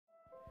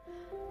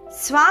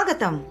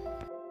స్వాగతం.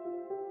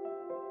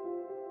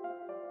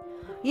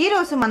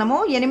 ఈరోజు మనము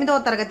 8వ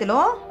తరగతిలో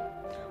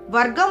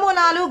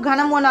వర్గమూలాలు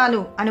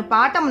ఘనమూలాలు అనే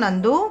పాఠం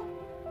నందు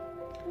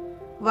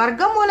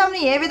వర్గమూలంను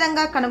ఏ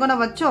విధంగా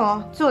కనుగొనవచ్చో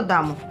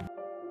చూద్దాము.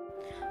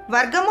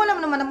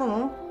 వర్గమూలంను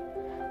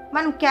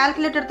మనం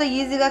క్యాల్కులేటర్తో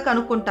ఈజీగా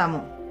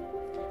కనుక్కుంటాము.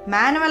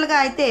 మాన్యువల్గా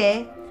అయితే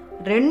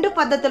 2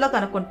 పద్ధతిలో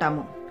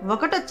కనుక్కుంటాము.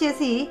 ఒకటి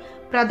వచ్చేసి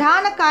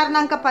ప్రధాన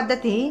కారణాంక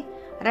పద్ధతి,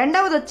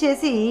 రెండవది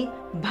వచ్చేసి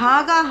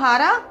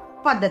భాగాహార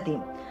పద్ధతి.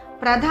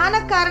 ప్రధాన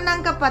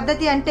కారణాంక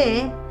పద్ధతి అంటే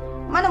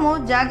మనము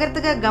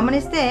జాగ్రత్తగా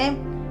గమనిస్తే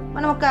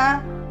మనం ఒక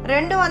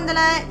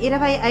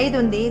 225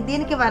 ఉంది,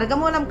 దీనికి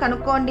వర్గమూలం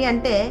కనుక్కోండి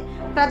అంటే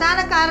ప్రధాన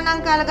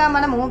కారణాంకాలుగా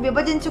మనము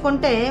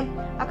విభజించుకుంటే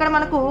అక్కడ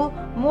మనకు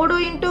 3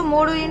 ×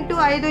 3 ×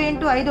 5 ×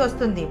 5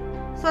 వస్తుంది.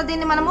 సో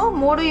దీన్ని మనము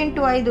 3 ×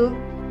 5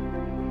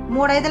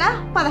 3×5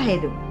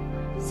 15.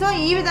 సో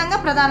ఈ విధంగా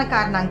ప్రధాన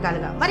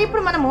కారణాంకాలుగా. మరి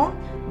ఇప్పుడు మనము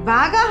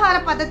భాగాహార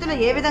పద్ధతిలో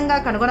ఏ విధంగా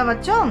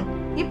కనుగొనవచ్చో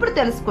ఇప్పుడు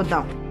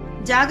తెలుసుకుందాం.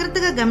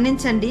 జాగ్రత్తగా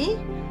గమనించండి.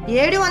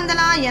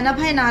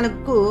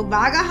 784కు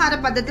భాగాహార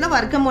పద్ధతిలో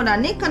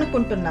వర్గమూలాన్ని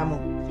కనుక్కుంటున్నాము.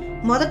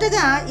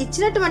 మొదటగా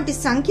ఇచ్చినటువంటి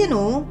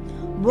సంఖ్యను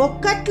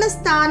ఒక్కట్ల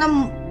స్థానం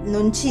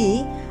నుంచి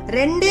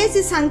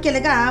 2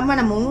 సంఖ్యలుగా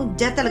మనము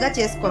జతలుగా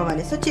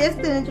చేసుకోవాలి. సో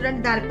చేస్తే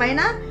చూడండి,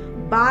 దానిపైన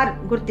బార్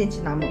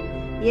గుర్తించినాము.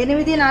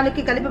 8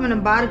 4కి కలిపి మనం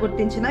బార్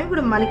గుర్తించినాము.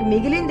 ఇప్పుడు మనకి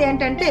మిగిలింది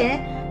ఏంటంటే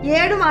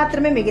 7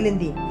 మాత్రమే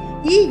మిగిలింది.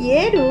 ఈ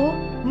 7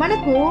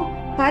 మనకు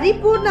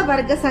పరిపూర్ణ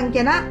వర్గ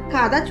సంఖ్యనా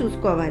కాదా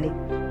చూసుకోవాలి.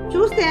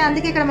 చూస్తే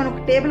అందుకే ఇక్కడ మనం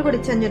ఒక టేబుల్ కూడా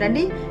ఇచ్చాను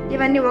చూడండి.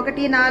 ఇవన్నీ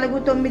 1 4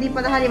 9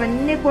 16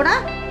 ఇవన్నీ కూడా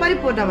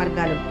పరిపూర్ణ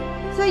వర్గాలు.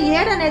 సో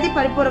 7 అనేది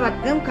పరిపూర్ణ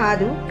వర్గం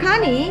కాదు,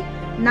 కానీ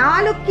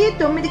 4కి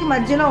 9కి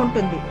మధ్యలో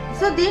ఉంటుంది.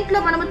 సో దీంట్లో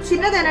మనము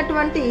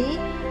చిన్నదైనటువంటి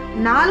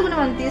 4ను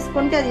మనం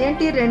తీసుకుంటే అది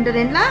ఏంటి, 2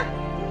 2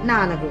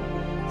 4.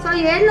 సో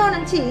 7లో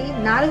నుంచి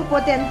 4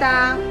 పోతే ఎంత,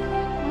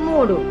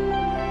 3.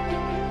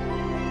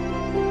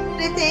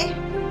 అయితే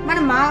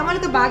మనం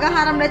మామూలుగా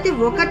భాగాహారంలో అయితే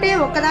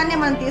ఒక్కదాన్నే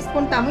మనం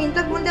తీసుకుంటాము.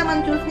 ఇంతకు ముందే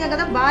మనం చూసినాం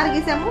కదా, బార్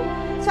గీసాము.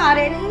 సో ఆ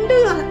 2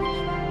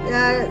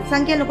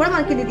 సంఖ్యలను కూడా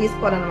మనం కింద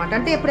తీసుకోవాలన్నమాట.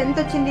 అంటే ఇప్పుడు ఎంత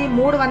వచ్చింది,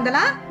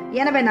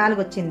 384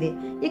 వచ్చింది.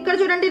 ఇక్కడ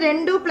చూడండి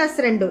 2 +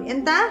 2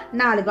 ఎంత,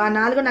 4. ఆ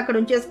 4ను అక్కడ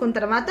ఉంచేసుకున్న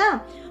తర్వాత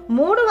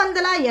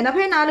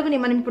 384ని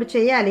మనం ఇప్పుడు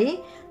చేయాలి.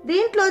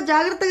 దీంట్లో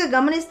జాగ్రత్తగా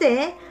గమనిస్తే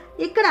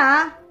ఇక్కడ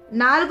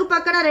 4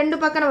 పక్కన 2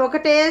 పక్కన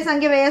ఒకటే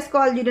సంఖ్య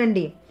వేసుకోవాలి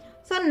చూడండి.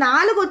 సో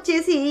 4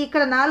 వచ్చేసి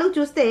ఇక్కడ 4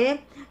 చూస్తే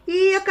ఈ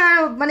యొక్క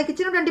మనకి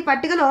ఇచ్చినటువంటి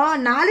పట్టికలో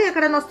 4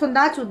 ఎక్కడైనా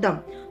వస్తుందా చూద్దాం.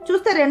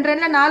 చూస్తే 2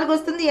 2 4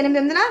 వస్తుంది, 8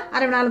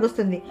 64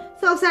 వస్తుంది.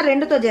 సో ఒకసారి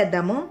 2తో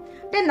చేద్దాము.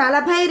 అంటే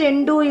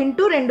 42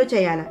 × 2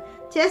 చేయాలి.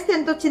 చేస్తే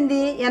ఎంత వచ్చింది,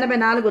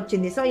 84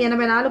 వచ్చింది. సో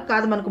 84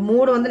 కాదు, మనకు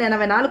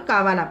 384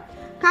 కావాలా.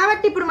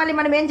 కాబట్టి ఇప్పుడు మళ్ళీ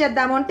మనం ఏం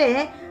చేద్దాము అంటే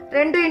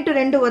 2 ×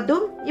 2 వద్దు,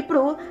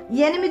 ఇప్పుడు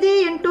 8 ×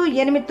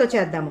 8తో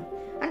చేద్దాము.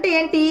 అంటే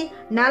ఏంటి,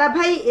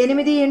 48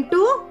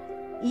 ×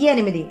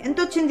 8 ఎంత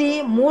వచ్చింది,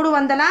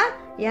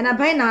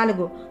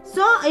 384.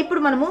 సో ఇప్పుడు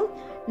మనము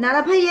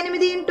 48 ×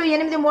 8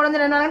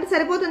 384 అంటే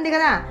సరిపోతుంది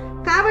కదా.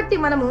 కాబట్టి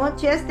మనము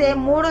చేస్తే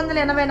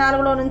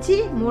 384లో నుంచి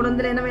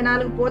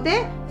 384 పోతే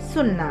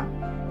 0.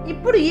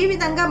 ఇప్పుడు ఈ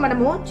విధంగా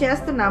మనము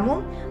చేస్తున్నాము.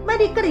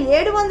 మరి ఇక్కడ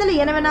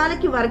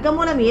 784కి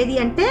వర్గమూలం ఏది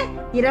అంటే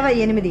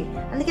 28.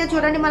 అందుకే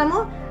చూడండి మనము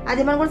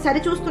కూడా సరి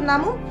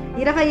చూస్తున్నాము.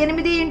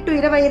 28 ×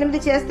 28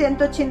 చేస్తే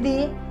ఎంత వచ్చింది,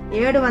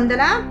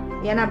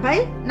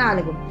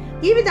 784.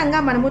 ఈ విధంగా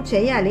మనము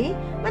చేయాలి.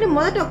 మరి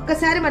మొదట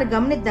ఒక్కసారి మరి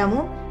గమనిద్దాము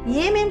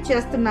ఏమేం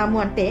చేస్తున్నాము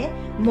అంటే,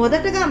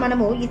 మొదటగా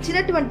మనము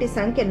ఇచ్చినటువంటి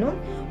సంఖ్యను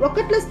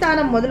ఒకట్ల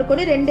స్థానం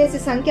మొదలుకొని 2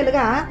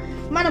 సంఖ్యలుగా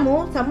మనము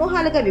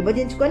సమూహాలుగా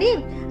విభజించుకొని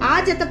ఆ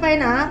జత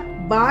పైన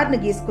బార్ను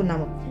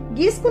గీసుకున్నాము.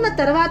 గీసుకున్న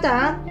తర్వాత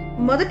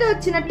మొదట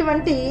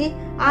వచ్చినటువంటి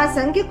ఆ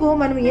సంఖ్యకు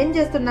మనం ఏం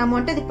చేస్తున్నాము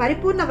అంటే అది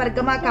పరిపూర్ణ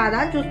వర్గమా కాదా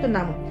అని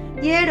చూస్తున్నాము.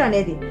 7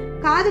 అనేది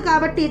కాదు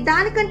కాబట్టి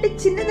దానికంటే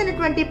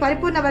చిన్నదైనటువంటి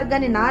పరిపూర్ణ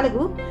వర్గాన్ని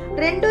 4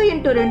 2 ×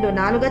 2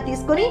 4గా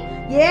తీసుకొని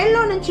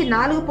 7లో నుంచి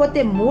 4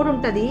 పోతే 3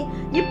 ఉంటుంది.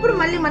 ఇప్పుడు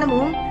మళ్ళీ మనము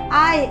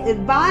ఆ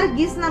బార్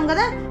గీసినాం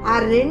కదా, ఆ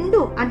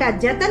 2 అంటే ఆ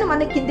జతను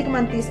మన కిందికి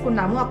మనం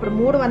తీసుకున్నాము. అప్పుడు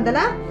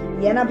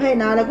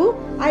 384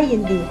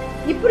 అయ్యింది.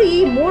 ఇప్పుడు ఈ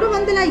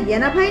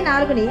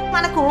 384ని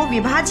మనకు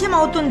విభాజ్యం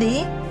అవుతుంది.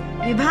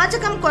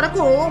 విభాజకం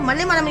కొరకు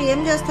మళ్ళీ మనం ఏం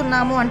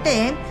చేస్తున్నాము అంటే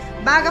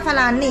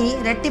భాగఫలాన్ని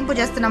రెట్టింపు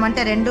చేస్తున్నాం.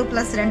 అంటే 2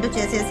 + 2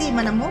 చేసేసి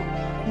మనము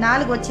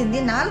 4 వచ్చింది.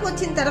 4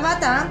 వచ్చిన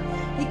తర్వాత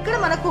ఇక్కడ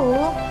మనకు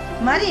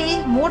మరి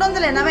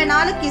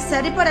 384కి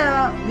సరిపడే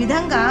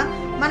విధంగా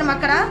మనం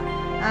అక్కడ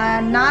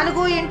 4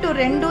 ×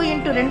 2 ×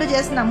 2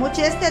 చేస్తున్నాము.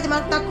 చేస్తే అది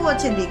మనకు తక్కువ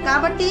వచ్చింది.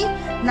 కాబట్టి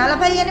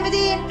 48 ×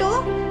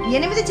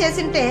 8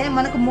 చేసింటే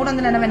మనకు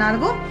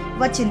 384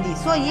 వచ్చింది.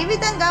 సో ఈ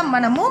విధంగా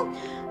మనము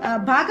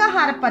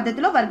భాగాహార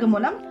పద్ధతిలో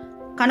వర్గమూలం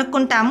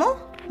కనుక్కుంటాము.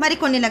 మరి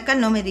కొన్ని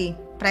లెక్కలను మీరు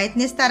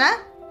ప్రయత్నిస్తారా?